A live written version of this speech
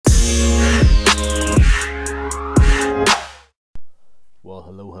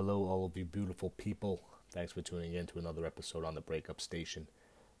Hello, all of you beautiful people. Thanks for tuning in to another episode on the Breakup Station.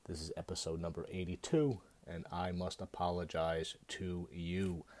 This is episode number 82, and I must apologize to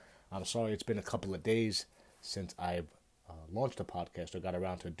you. I'm sorry it's been a couple of days since I've launched a podcast or got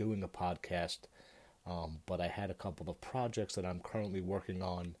around to doing a podcast, but I had a couple of projects that I'm currently working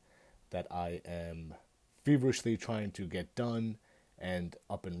on that I am feverishly trying to get done and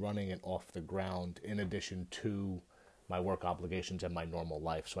up and running and off the ground, in addition to my work obligations and my normal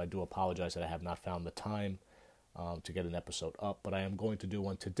life. So I do apologize that I have not found the time to get an episode up, but I am going to do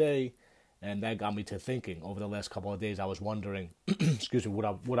one today, and that got me to thinking. Over the last couple of days, I was wondering, excuse me,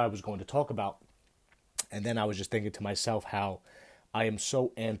 what I was going to talk about, and then I was just thinking to myself how I am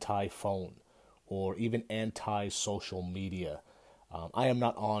so anti-phone or even anti-social media. I am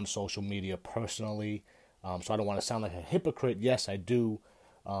not on social media personally, so I don't want to sound like a hypocrite. Yes, I do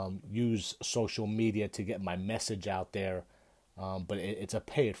use social media to get my message out there, but it's a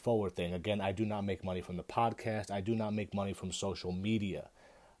pay it forward thing. Again, I do not make money from the podcast. I do not make money from social media.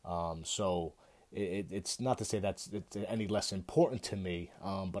 So it's not to say it's any less important to me,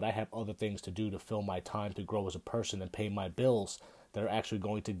 but I have other things to do to fill my time, to grow as a person and pay my bills that are actually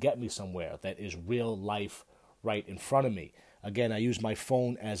going to get me somewhere, that is real life right in front of me. Again, I use my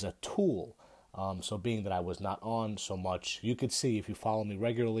phone as a tool. So being that I was not on so much, you could see if you follow me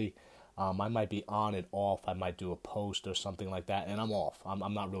regularly, I might be on and off. I might do a post or something like that, and I'm off.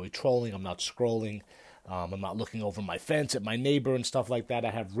 I'm not really trolling. I'm not scrolling. I'm not looking over my fence at my neighbor and stuff like that.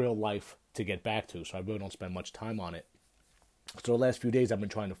 I have real life to get back to, so I really don't spend much time on it. So the last few days I've been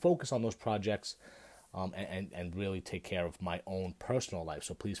trying to focus on those projects and really take care of my own personal life,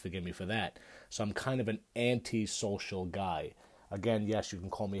 so please forgive me for that. So I'm kind of an anti-social guy. Again, yes, you can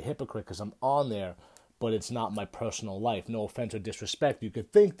call me a hypocrite because I'm on there, but it's not my personal life. No offense or disrespect. You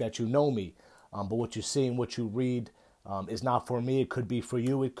could think that you know me, but what you see and what you read is not for me. It could be for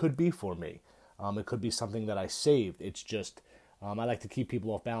you. It could be for me. It could be something that I saved. It's just I like to keep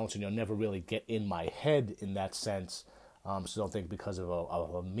people off balance and never really get in my head in that sense. So don't think because of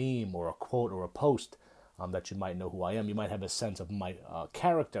a meme or a quote or a post that you might know who I am. You might have a sense of my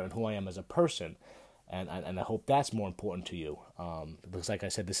character and who I am as a person. And I hope that's more important to you. Because like I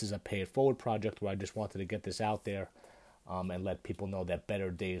said, this is a pay-it-forward project where I just wanted to get this out there and let people know that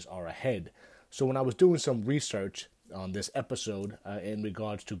better days are ahead. So when I was doing some research on this episode in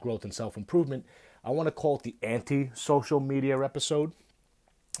regards to growth and self-improvement, I want to call it the anti-social media episode.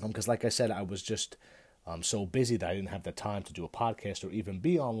 Because like I said, I was just so busy that I didn't have the time to do a podcast or even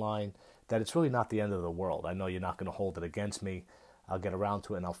be online, that it's really not the end of the world. I know you're not going to hold it against me. I'll get around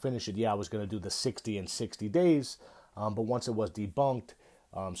to it and I'll finish it. Yeah, I was going to do the 60 in 60 days, but once it was debunked,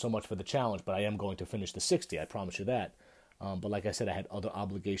 so much for the challenge, but I am going to finish the 60, I promise you that. But like I said, I had other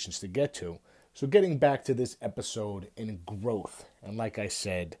obligations to get to. So getting back to this episode in growth, and like I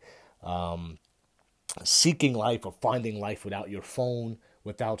said, seeking life or finding life without your phone,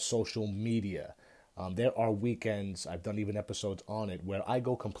 without social media. There are weekends, I've done even episodes on it, where I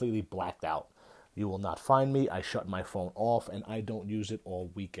go completely blacked out. You will not find me. I shut my phone off, and I don't use it all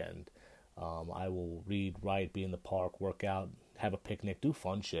weekend. I will read, write, be in the park, work out, have a picnic, do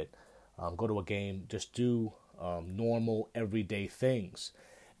fun shit, go to a game, just do normal, everyday things.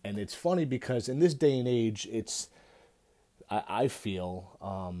 And it's funny because in this day and age, I feel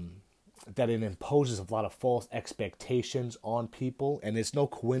that it imposes a lot of false expectations on people, and it's no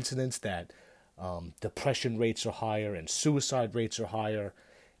coincidence that depression rates are higher and suicide rates are higher.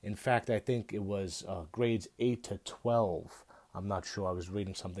 In fact, I think it was grades 8 to 12. I'm not sure. I was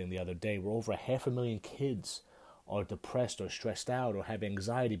reading something the other day where over 500,000 kids are depressed or stressed out or have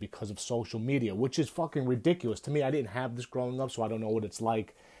anxiety because of social media, which is fucking ridiculous. To me, I didn't have this growing up, so I don't know what it's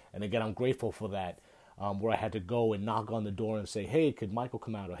like. And again, I'm grateful for that, where I had to go and knock on the door and say, hey, could Michael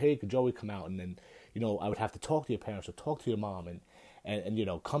come out? Or hey, could Joey come out? And then, I would have to talk to your parents or talk to your mom and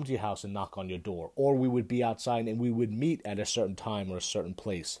come to your house and knock on your door. Or we would be outside and we would meet at a certain time or a certain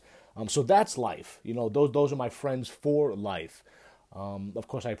place. So that's life. Those are my friends for life. Of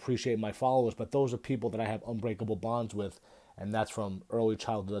course, I appreciate my followers, but those are people that I have unbreakable bonds with, and that's from early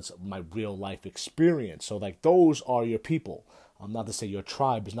childhood. That's my real life experience. So, those are your people. Not to say your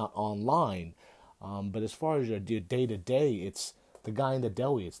tribe is not online, but as far as your day-to-day, it's the guy in the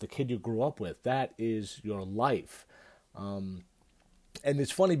deli. It's the kid you grew up with. That is your life. And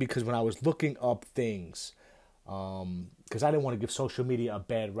it's funny because when I was looking up things, because I didn't want to give social media a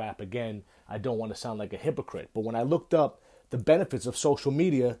bad rap. Again, I don't want to sound like a hypocrite. But when I looked up the benefits of social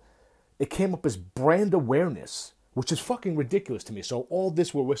media, it came up as brand awareness, which is fucking ridiculous to me. So all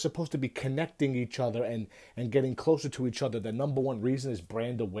this where we're supposed to be connecting each other and getting closer to each other, the number one reason is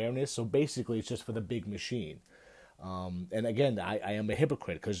brand awareness. So basically it's just for the big machine. And again, I am a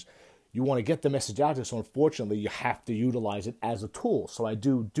hypocrite because you want to get the message out there. So unfortunately, you have to utilize it as a tool. So I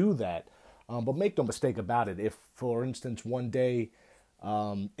do that. But make no mistake about it. If, for instance, one day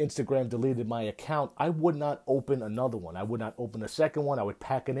Instagram deleted my account, I would not open another one. I would not open a second one. I would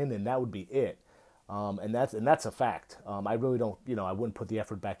pack it in, and that would be it. And that's a fact. I really don't, I wouldn't put the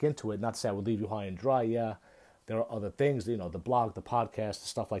effort back into it. Not to say I would leave you high and dry. Yeah, there are other things, the blog, the podcast,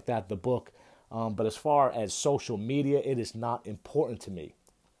 stuff like that, the book. But as far as social media, it is not important to me.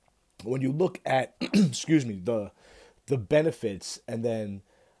 When you look at, excuse me, the benefits and then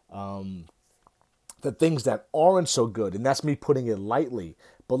the things that aren't so good, and that's me putting it lightly,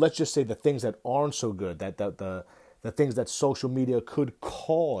 but let's just say the things that aren't so good, that the things that social media could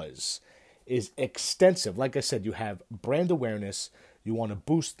cause is extensive. Like I said, you have brand awareness, you want to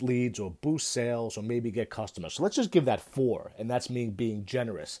boost leads or boost sales or maybe get customers. So let's just give that 4, and that's me being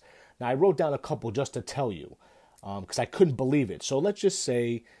generous. Now, I wrote down a couple just to tell you because I couldn't believe it. So let's just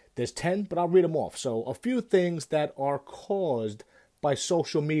say there's 10, but I'll read them off. So a few things that are caused by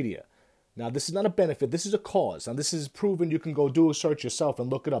social media. Now, this is not a benefit. This is a cause. Now, this is proven. You can go do a search yourself and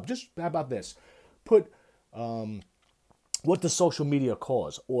look it up. Just how about this? Put what does social media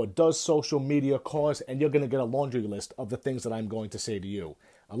cause? Or does social media cause? And you're going to get a laundry list of the things that I'm going to say to you.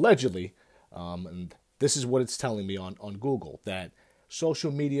 Allegedly, and this is what it's telling me on Google, that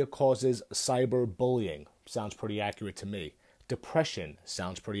social media causes cyberbullying. Sounds pretty accurate to me. Depression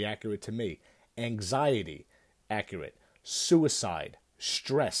sounds pretty accurate to me. Anxiety, accurate. Suicide,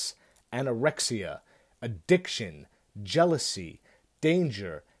 stress, anorexia, addiction, jealousy,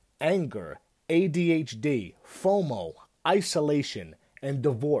 danger, anger, ADHD, FOMO, isolation, and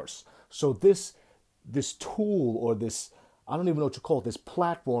divorce. So this tool or this, I don't even know what to call it, this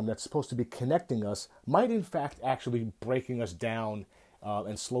platform that's supposed to be connecting us might in fact actually breaking us down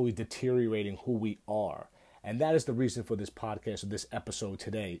and slowly deteriorating who we are. And that is the reason for this podcast or this episode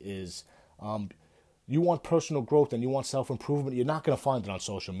today is you want personal growth and you want self-improvement. You're not going to find it on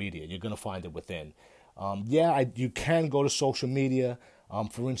social media. You're going to find it within. You can go to social media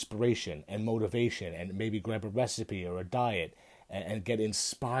for inspiration and motivation and maybe grab a recipe or a diet and get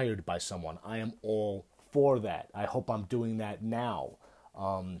inspired by someone. I am all for that. I hope I'm doing that now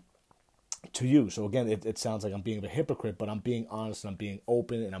to you. So again, it sounds like I'm being a hypocrite, but I'm being honest and I'm being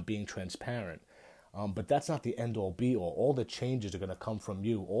open and I'm being transparent. But that's not the end all be all. All the changes are going to come from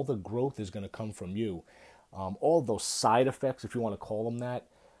you. All the growth is going to come from you. All those side effects, if you want to call them that,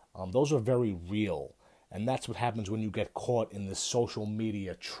 those are very real. And that's what happens when you get caught in this social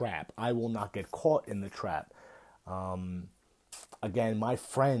media trap. I will not get caught in the trap. Again, my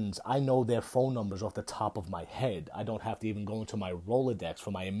friends, I know their phone numbers off the top of my head. I don't have to even go into my Rolodex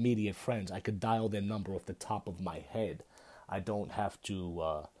for my immediate friends. I could dial their number off the top of my head. I don't have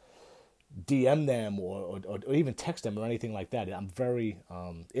to DM them or even text them or anything like that. I'm very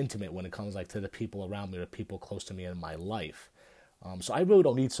intimate when it comes to the people around me or people close to me in my life. So I really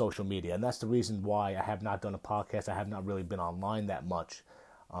don't need social media, and that's the reason why I have not done a podcast. I have not really been online that much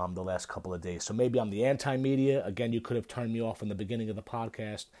the last couple of days. So maybe I'm the anti-media. Again, you could have turned me off in the beginning of the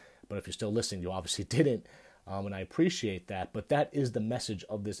podcast, but if you're still listening, you obviously didn't, and I appreciate that. But that is the message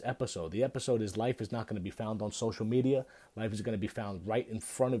of this episode. The episode is life is not going to be found on social media. Life is going to be found right in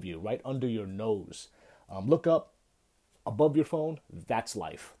front of you, right under your nose. Look up above your phone. That's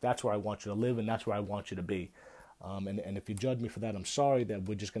life. That's where I want you to live, and that's where I want you to be. And if you judge me for that, I'm sorry. That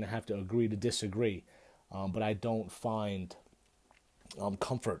we're just going to have to agree to disagree. But I don't find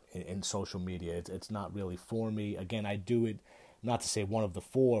comfort in social media. It's not really for me. Again, I do it, not to say one of the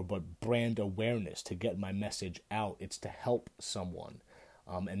 4, but brand awareness, to get my message out. It's to help someone.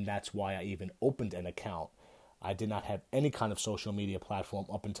 And that's why I even opened an account. I did not have any kind of social media platform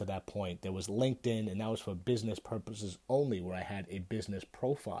up until that point. There was LinkedIn, and that was for business purposes only, where I had a business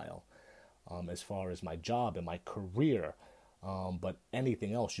profile. As far as my job and my career, but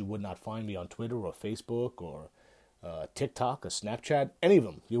anything else, you would not find me on Twitter or Facebook or TikTok or Snapchat, any of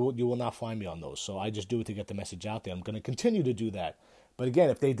them. You will not find me on those. So I just do it to get the message out there. I'm going to continue to do that. But again,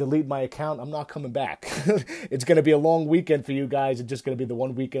 if they delete my account, I'm not coming back. It's going to be a long weekend for you guys. It's just going to be the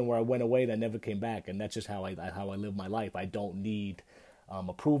one weekend where I went away and I never came back, and that's just how I live my life. I don't need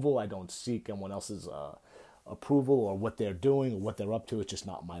approval. I don't seek anyone else's approval or what they're doing or what they're up to. It's just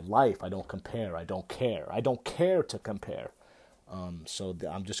not my life. I don't compare. I don't care. I don't care to compare. I'm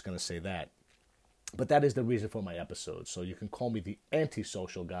just going to say that. But that is the reason for my episode. So you can call me the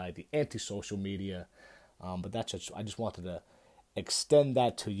antisocial guy, the antisocial media. But that's just, I just wanted to extend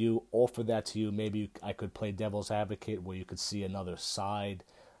that to you, offer that to you. Maybe I could play devil's advocate where you could see another side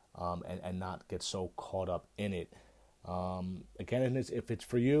and not get so caught up in it. Again, if it's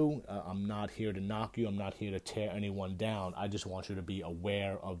for you, I'm not here to knock you. I'm not here to tear anyone down. I just want you to be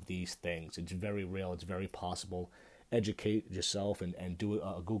aware of these things. It's very real. It's very possible. Educate yourself and do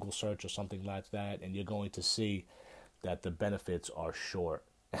a Google search or something like that, and you're going to see that the benefits are short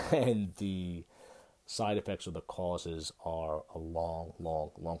and the side effects or the causes are a long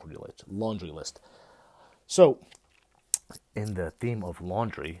laundry list. So, in the theme of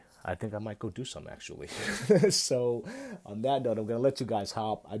laundry, I think I might go do some actually. So, on that note, I'm going to let you guys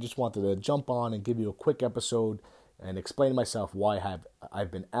hop. I just wanted to jump on and give you a quick episode and explain to myself why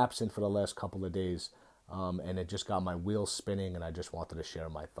I've been absent for the last couple of days, and it just got my wheels spinning, and I just wanted to share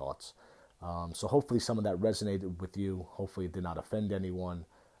my thoughts. So hopefully some of that resonated with you. Hopefully it did not offend anyone.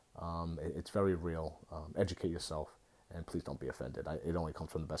 It's very real. Educate yourself, and please don't be offended. It only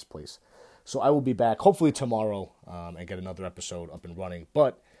comes from the best place. So I will be back hopefully tomorrow and get another episode up and running.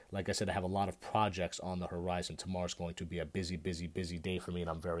 But like I said, I have a lot of projects on the horizon. Tomorrow's going to be a busy day for me, and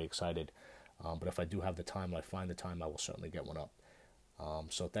I'm very excited. But if I do have the time, I find the time, I will certainly get one up.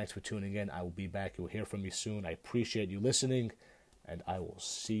 So thanks for tuning in. I will be back. You'll hear from me soon. I appreciate you listening, and I will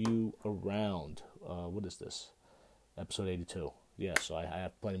see you around. What is this? Episode 82. Yeah, so I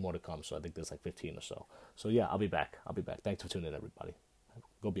have plenty more to come, so I think there's like 15 or so. So yeah, I'll be back. Thanks for tuning in, everybody.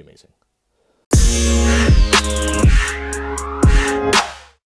 Go be amazing.